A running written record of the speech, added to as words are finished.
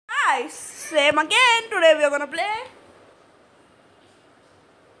guys, same again. Today we are gonna play. I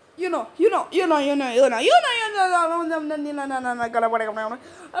don't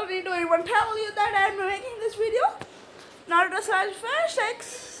need to even tell you that I'm making this video. Naruto slash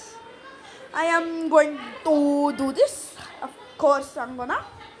Flashbacks. I am going to do this. Of course, I'm gonna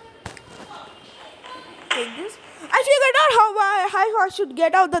take this. I figured out how I should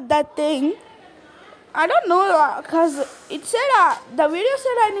get out of that thing. I don't know, cause it said the video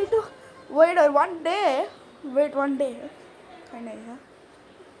said I need to wait one day. Wait one day.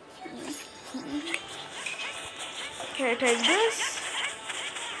 Okay, take this.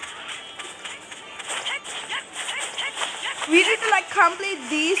 We need to complete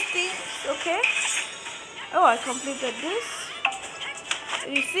these things. Okay. Oh, I completed this.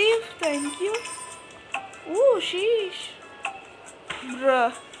 Receive. Thank you. Ooh, sheesh.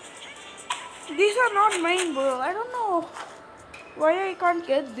 Bruh. These are not mine, bro. I don't know why I can't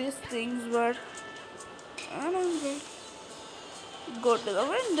get these things, but I don't know. Go to the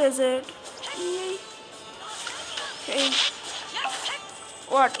wind desert. Yay. Okay.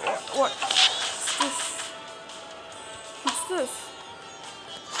 What? What's this? What's this?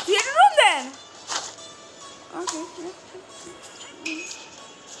 Get it on then! Okay.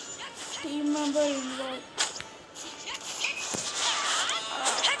 Team member invite.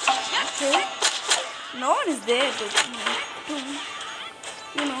 Okay. No one is there to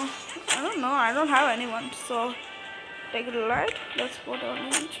I don't know. I don't have anyone, so take it light. Let's go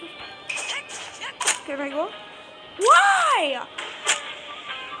down. Can I go? Why?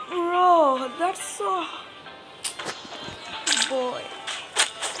 Bro, that's so... Boy.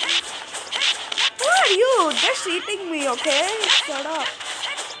 Who are you? Just eating me, okay? Shut up.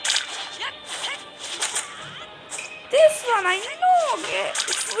 This one, I know, okay?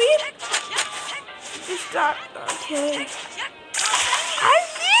 Sweet. This that, okay. I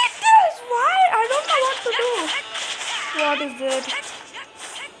need this! Why? I don't know what to do. What is it?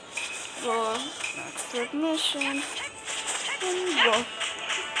 Go. Next mission. And go.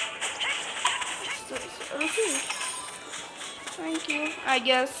 Thank you. I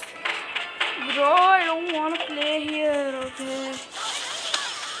guess. Bro, I don't want to play here, okay?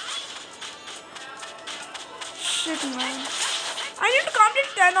 Shit, man. I need to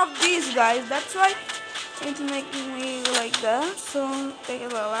complete 10 of these, guys. That's why it's making me like that. So, take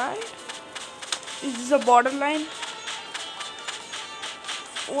it alive. Is this a borderline?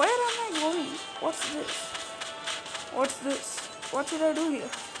 Where am I going? What's this? What's this? What should I do here?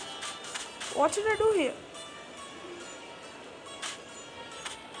 What should I do here?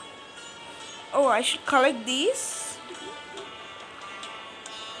 Oh, I should collect these.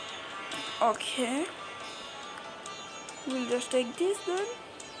 Okay. We'll just take this then.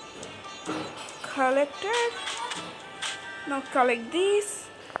 Collected. Now collect these.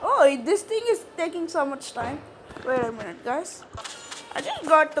 Oh, this thing is taking so much time. Wait a minute, guys. I just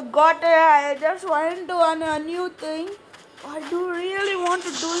got it. I just went to a new thing. I do really want to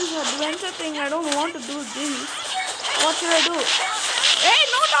do this adventure thing. I don't want to do this. What should I do? Hey,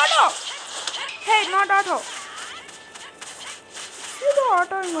 not auto! Hey, not auto! See the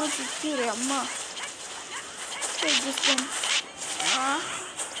auto I'm gonna kick you, Amma. Take this thing.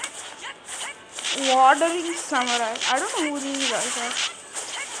 Watering samurai. I don't know who these guys are.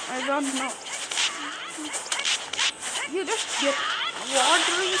 I don't know. You just get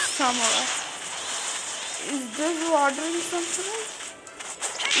watering samurai. Is this watering samurai?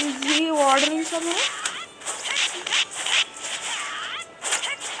 Is he watering samurai?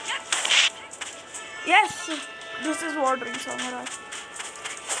 Yes, this is watering samurai.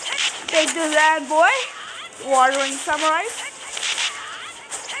 Take this ad, boy. Watering samurai.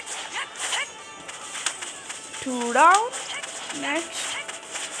 2 down. Next.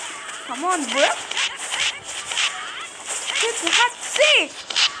 Come on, bro. See.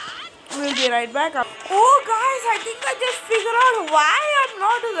 We'll be right back up. Oh, guys, I think I just figured out why I'm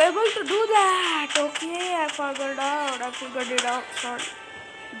not able to do that. Okay, I figured it out. Sorry.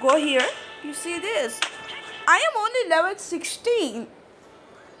 Go here. You see this? I am only level 16.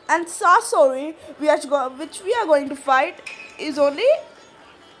 And Sasori, which we are going to fight, is only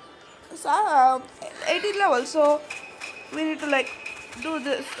 18 level. So we need to do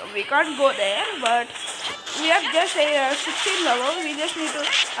this. We can't go there, but we have just a 16 level. We just need to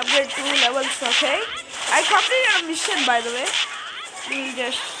upgrade 2 levels. Okay. I completed a mission, by the way. We'll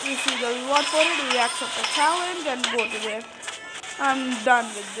just receive the reward for it. We accept the challenge and go to there. I'm done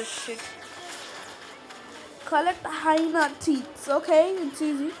with this shit. Collect hyena teeth. Okay, it's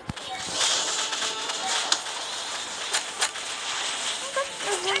easy.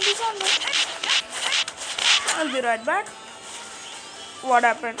 Okay, I'll be right back. What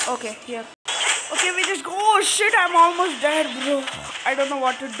happened? Okay, here. Okay, we just go. Oh shit, I'm almost dead, bro. I don't know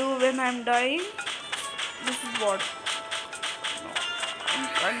what to do when I'm dying. This is what. No, I'm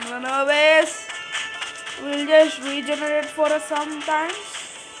kind of nervous. We'll just regenerate for us sometimes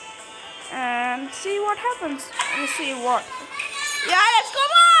and see what happens. Let's see what. Yeah, let's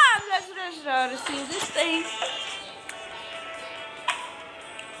come on. Let's just receive this thing.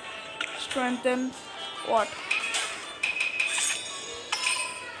 Strengthen what?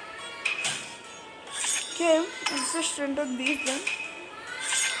 Okay, let's just strengthen these then.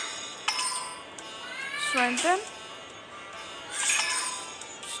 Strengthen.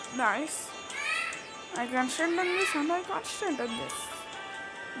 Nice. I can strengthen this and I can't strengthen this.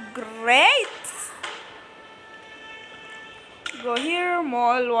 Great. Go here,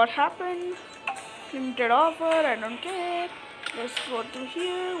 mall. What happened? Limited offer. I don't care. Let's go to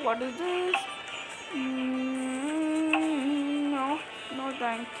here. What is this? No, no,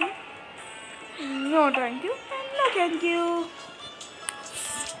 thank you. No, thank you. And no, thank you.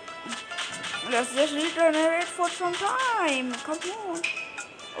 Let's just regenerate for some time. Come on.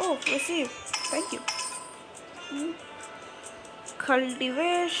 Oh, receive. Thank you.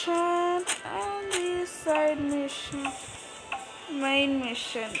 Cultivation and the side mission. Main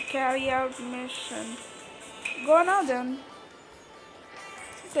mission. Carry out mission. Go now then.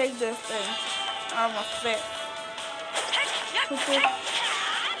 Take this thing. I'm a fifth.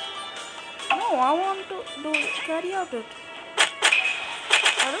 No, I want to do carry out it.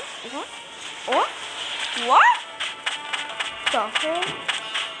 What? What? What? The hell?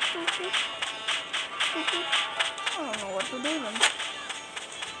 Stupid. Stupid. I don't know what to do then.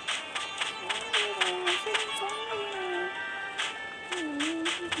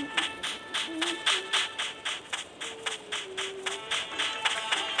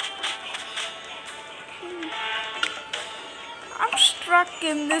 I'm stuck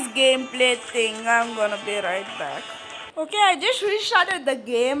in this gameplay thing. I'm gonna be right back. Okay, I just restarted the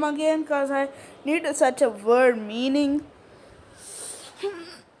game again because I need such a word meaning.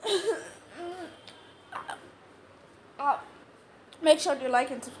 Make sure to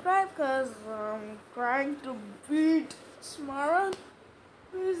like and subscribe because I'm trying to beat Smaran.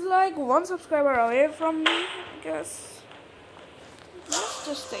 He's like one subscriber away from me, I guess. Let's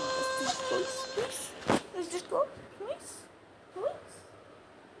just take this thing, please. Let's just go, please.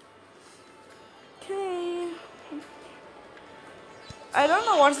 Okay. I don't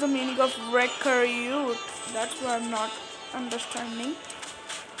know what's the meaning of recruit. That's what I'm not understanding.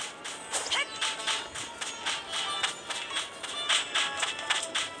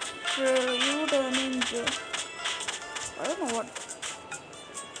 Recruit a ninja. I don't know what.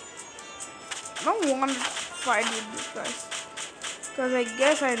 I don't want to fight with these guys. Because I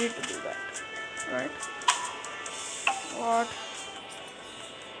guess I need to do that. Right? What?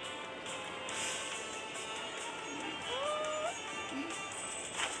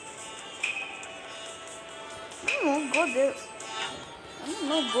 I don't know, go this. I don't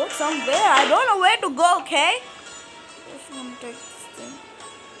know, go somewhere. I don't know where to go, okay? Just gonna take this thing.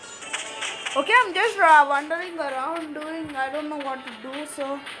 Okay, I'm just wandering around doing, I don't know what to do,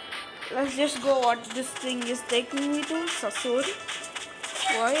 so let's just go what this thing is taking me to. Sasori.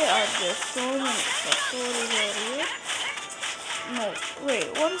 Why are there so many Sasoris over here? No, wait,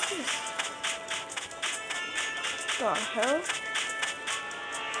 what is this? The hell?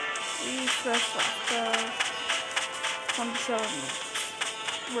 Refresh after 27 minutes.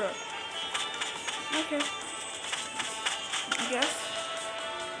 Bruh. Okay. I guess.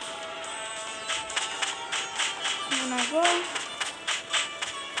 When I go,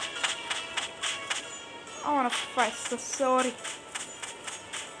 I wanna fight Sasori.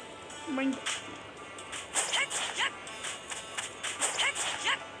 Mind.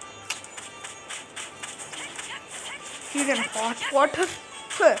 Hidden hot water?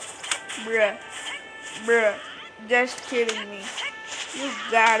 Bruh. Just kidding me. You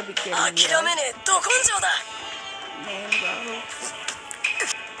gotta be kidding me. Right? Man, bro.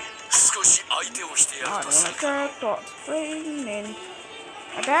 Attack, top spring, then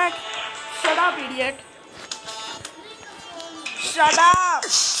attack. Shut up, idiot. Shut up!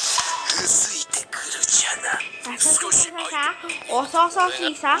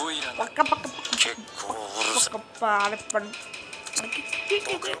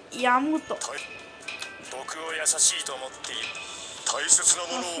 Yamuto.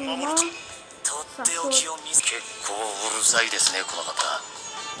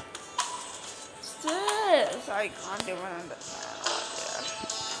 This? I can't even understand what they are.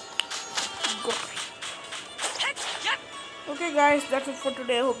 Go. Okay guys, that's it for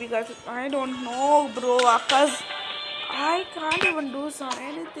today. Hope you guys, I don't know bro, cause I can't even do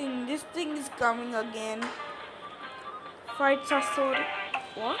anything. This thing is coming again. Fight Sasori.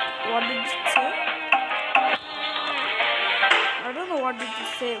 What? What did it say? I don't know what did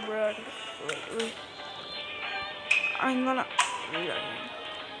it say, bro. Wait. I'm gonna read again.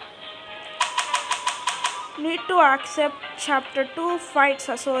 Need to accept Chapter 2 Fight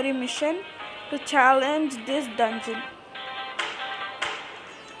Sasori mission to challenge this dungeon.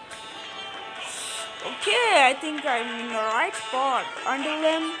 Okay, I think I'm in the right spot. Until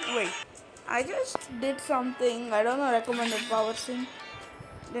then, wait. I just did something. I don't know, recommended power sim.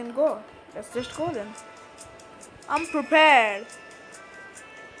 Then go. Let's just go then. I'm prepared.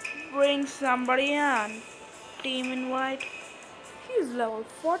 Bring somebody on. Team invite. He's level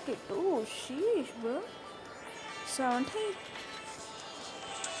 42. Sheesh, bro. 17.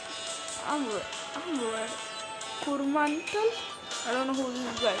 I'm ready. Kurmantal. I don't know who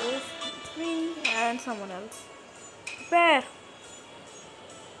this guy is. It's me and someone else. Prepare.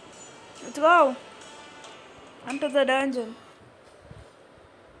 Let's go. Enter the dungeon.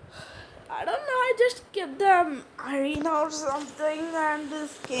 I don't know, I just kept the arena or something and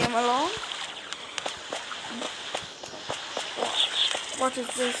this came along. What is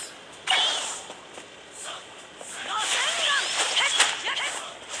this?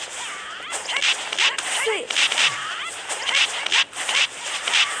 See.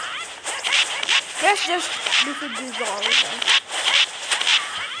 Let's just defeat these all.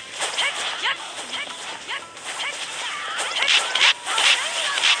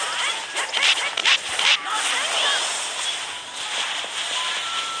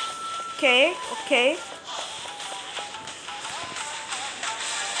 Okay.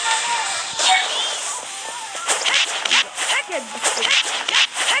 Get this thing.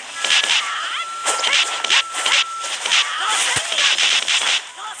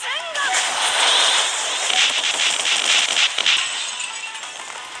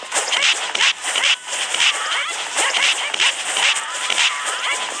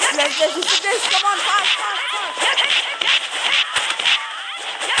 Let's just do this. Come on, fast.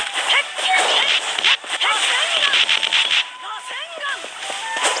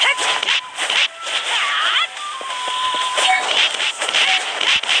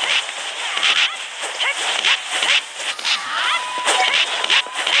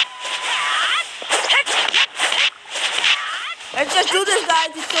 Let's just do this, guys.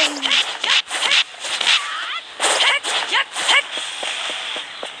 It's so easy.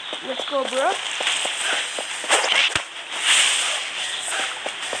 Let's go, bro.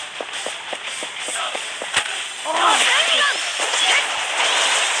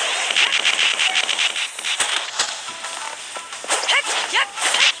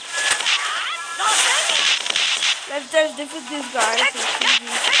 Let's just defeat these guys. It's easy,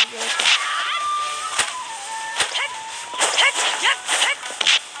 I guess.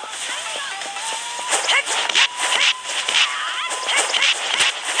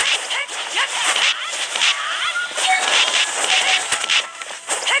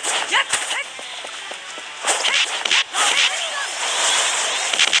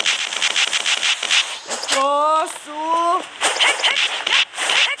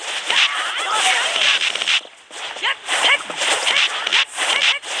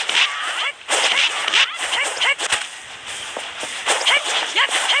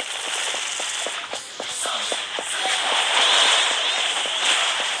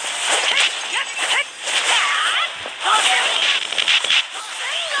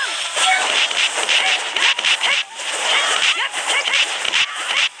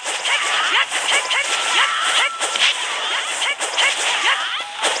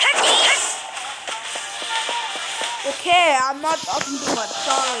 Okay, I'm not talking too much.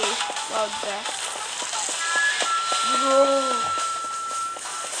 Sorry about that. Bro.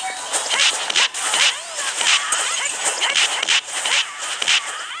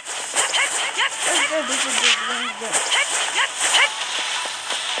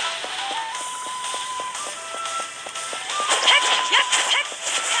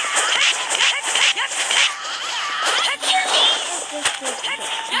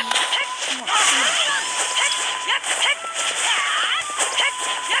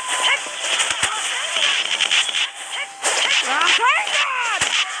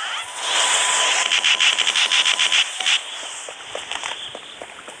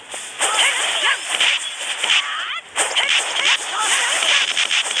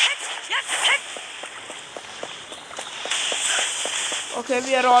 Okay,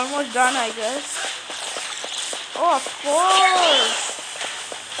 we are almost done, I guess. Oh, of course.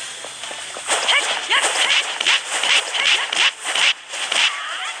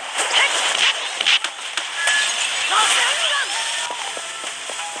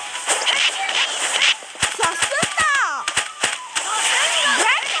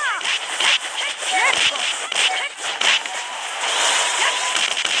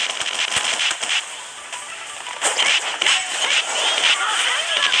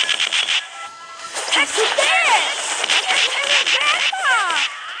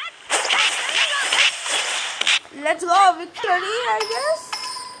 Let's go, victory, I guess.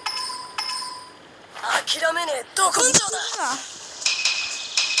 諦めねえど根性だ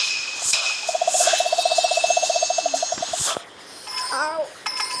Ow.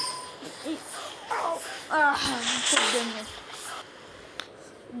 Ow. Damn it.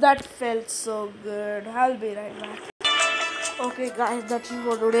 That felt so good. I'll be right back. Okay guys, that's it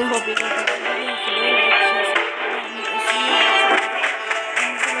for today. Hope you guys enjoyed the video.